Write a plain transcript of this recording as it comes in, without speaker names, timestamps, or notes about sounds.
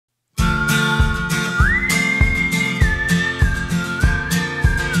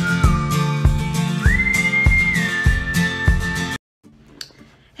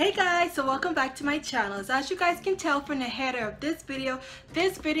welcome back to my channel. As you guys can tell from the header of this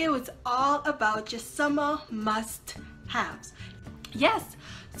video is all about your summer must-haves. Yes,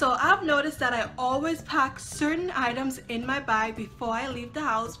 so I've noticed that I always pack certain items in my bag before I leave the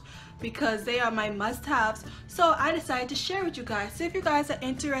house because they are my must-haves. So I decided to share with you guys. So if you guys are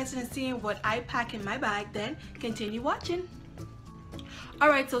interested in seeing what I pack in my bag, then continue watching.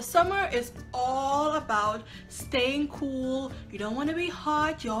 Alright, so summer is all about staying cool. You don't want to be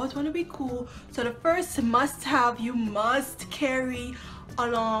hot, you always want to be cool. So the first must-have you must carry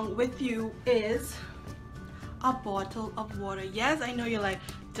along with you is a bottle of water. Yes, I know you're like,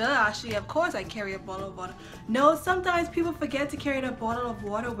 duh, Ashley, of course I carry a bottle of water. No, sometimes people forget to carry the bottle of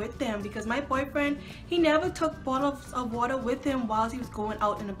water with them because my boyfriend, he never took bottles of water with him while he was going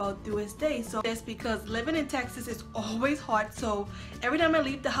out and about through his day. So that's because living in Texas is always hot, so every time I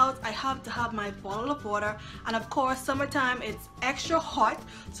leave the house I have to have my bottle of water. And of course summertime it's extra hot,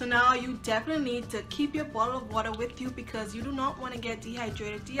 so now you definitely need to keep your bottle of water with you because you do not want to get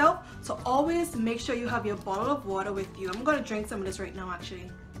dehydrated. So always make sure you have your bottle of water with you. I'm gonna drink some of this right now actually.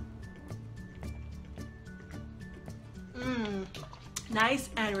 Nice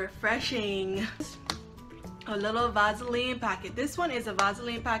and refreshing. A little Vaseline packet. This one is a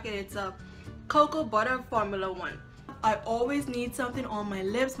Vaseline packet. It's a cocoa butter formula one. I always need something on my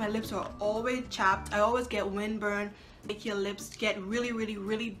lips. My lips are always chapped. I always get windburn. Make your lips get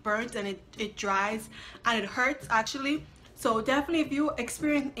really burnt, and it dries and it hurts actually. So definitely if you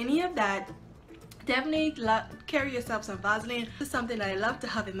experience any of that, definitely carry yourself some Vaseline. This is something that I love to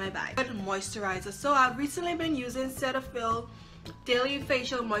have in my bag. Good moisturizer. So I've recently been using Cetaphil Daily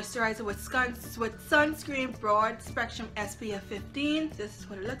Facial Moisturizer with sunscreen broad spectrum SPF 15. This is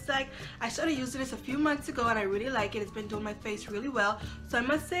what it looks like. I started using this a few months ago and I really like it. It's been doing my face really well. So I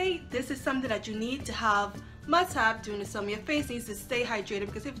must say this is something that you need to have, must have during the summer. Your face needs to stay hydrated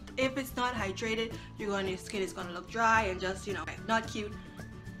because if it's not hydrated, your skin is going to look dry and just, you know, not cute.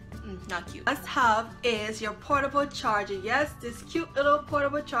 Not cute. Must have is your portable charger. Yes, this cute little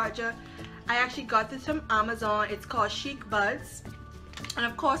portable charger. I actually got this from Amazon. It's called Chic Buds, and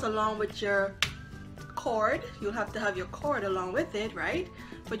of course along with your cord, you'll have to have your cord along with it, right?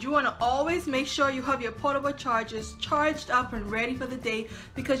 But you want to always make sure you have your portable chargers charged up and ready for the day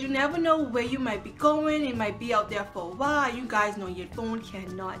because you never know where you might be going. It might be out there for a while. You guys know your phone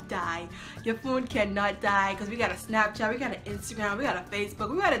cannot die. Your phone cannot die because we got a Snapchat, we got an Instagram, we got a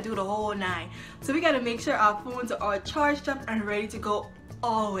Facebook, we got to do the whole nine. So we got to make sure our phones are charged up and ready to go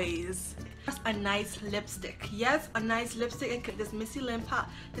always. A nice lipstick. Yes, a nice lipstick. This Missy Lynn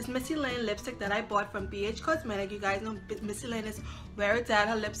lipstick that I bought from BH Cosmetic. You guys know Missy Lynn is where it's at.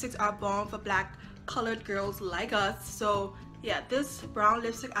 Her lipsticks are bomb for black colored girls like us. So yeah, this brown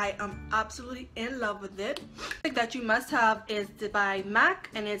lipstick, I am absolutely in love with it. The lipstick that you must have is by MAC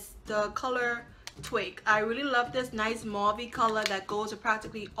and it's the color Twig. I really love this nice mauve color that goes with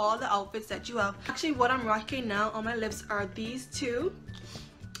practically all the outfits that you have. Actually, what I'm rocking now on my lips are these two.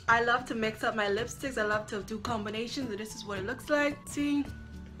 I love to mix up my lipsticks. I love to do combinations, and this is what it looks like. See?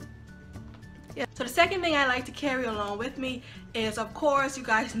 Yeah. So the second thing I like to carry along with me is, of course, you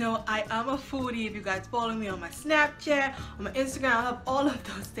guys know I am a foodie. If you guys follow me on my Snapchat, on my Instagram, I have all of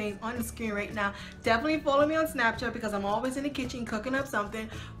those things on the screen right now. Definitely follow me on Snapchat because I'm always in the kitchen cooking up something.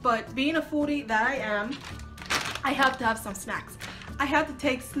 But being a foodie that I am, I have to have some snacks. I have to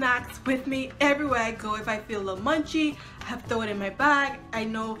take snacks with me everywhere I go. If I feel a little munchy, I have to throw it in my bag. I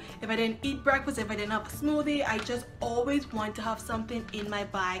know if I didn't eat breakfast, if I didn't have a smoothie, I just always want to have something in my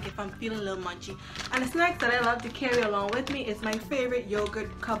bag if I'm feeling a little munchy. And the snacks that I love to carry along with me is my favorite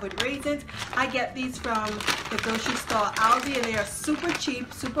yogurt covered raisins. I get these from the grocery store Aldi and they are super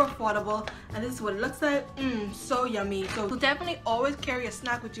cheap, super affordable, and this is what it looks like. So yummy. So definitely always carry a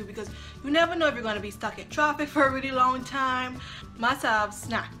snack with you because you never know if you're going to be stuck in traffic for a really long time. Must have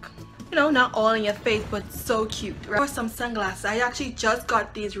snack. You know, not all in your face, but so cute, right? Or some sunglasses. I actually just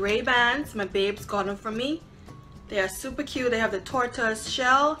got these Ray-Bans. My babes got them for me. They are super cute. They have the tortoise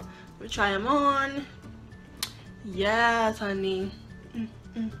shell. Let me try them on. Yes, honey.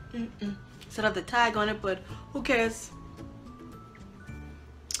 Instead of the tag on it, but who cares?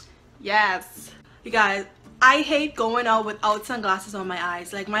 Yes. You guys, I hate going out without sunglasses on my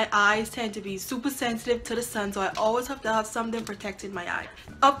eyes. Like, my eyes tend to be super sensitive to the sun, so I always have to have something protecting my eye.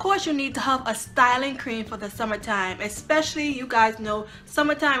 Of course, you need to have a styling cream for the summertime. Especially, you guys know,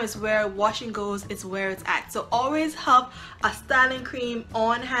 summertime is where washing goes, it's where it's at. So always have a styling cream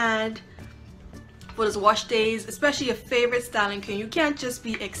on hand for those wash days, especially your favorite styling cream. You can't just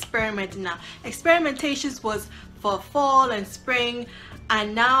be experimenting now. Experimentations was for fall and spring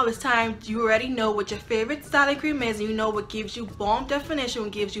And now it's time, you already know what your favorite styling cream is, and you know what gives you bomb definition,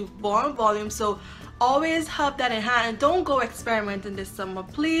 what gives you bomb volume. So always have that in hand, and don't go experimenting this summer.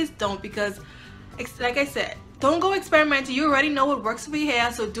 Please don't, because like I said, don't go experimenting. You already know what works for your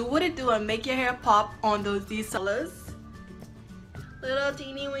hair, so do what it do and make your hair pop on these colors. Little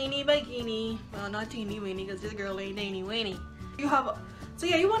teeny weeny bikini. Well, not teeny weeny, because this girl ain't teeny weeny. So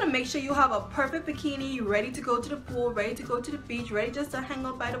yeah, you want to make sure you have a perfect bikini, ready to go to the pool, ready to go to the beach, ready just to hang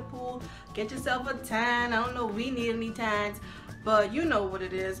out by the pool, get yourself a tan. I don't know if we need any tans, but you know what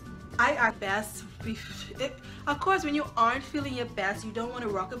it is. I act best. Of course, when you aren't feeling your best, you don't want to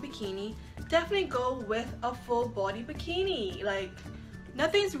rock a bikini. Definitely go with a full body bikini. Like,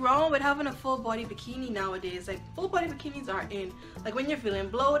 nothing's wrong with having a full body bikini nowadays. Like, full body bikinis are in. Like, when you're feeling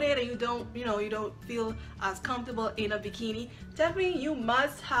bloated and you don't feel as comfortable in a bikini, definitely you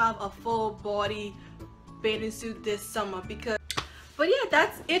must have a full body bathing suit this summer. But yeah,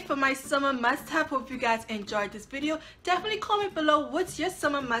 that's it for my summer must-have. Hope you guys enjoyed this video. Definitely comment below what's your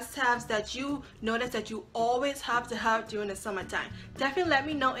summer must-haves that you notice that you always have to have during the summertime. Definitely let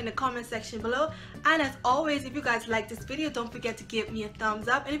me know in the comment section below. And as always, if you guys like this video, don't forget to give me a thumbs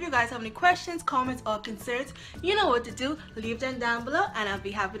up. And if you guys have any questions, comments, or concerns, you know what to do. Leave them down below and I'll be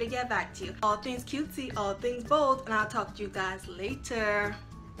happy to get back to you. All things cutesy, all things bold, and I'll talk to you guys later.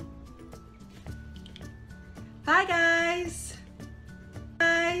 Bye guys!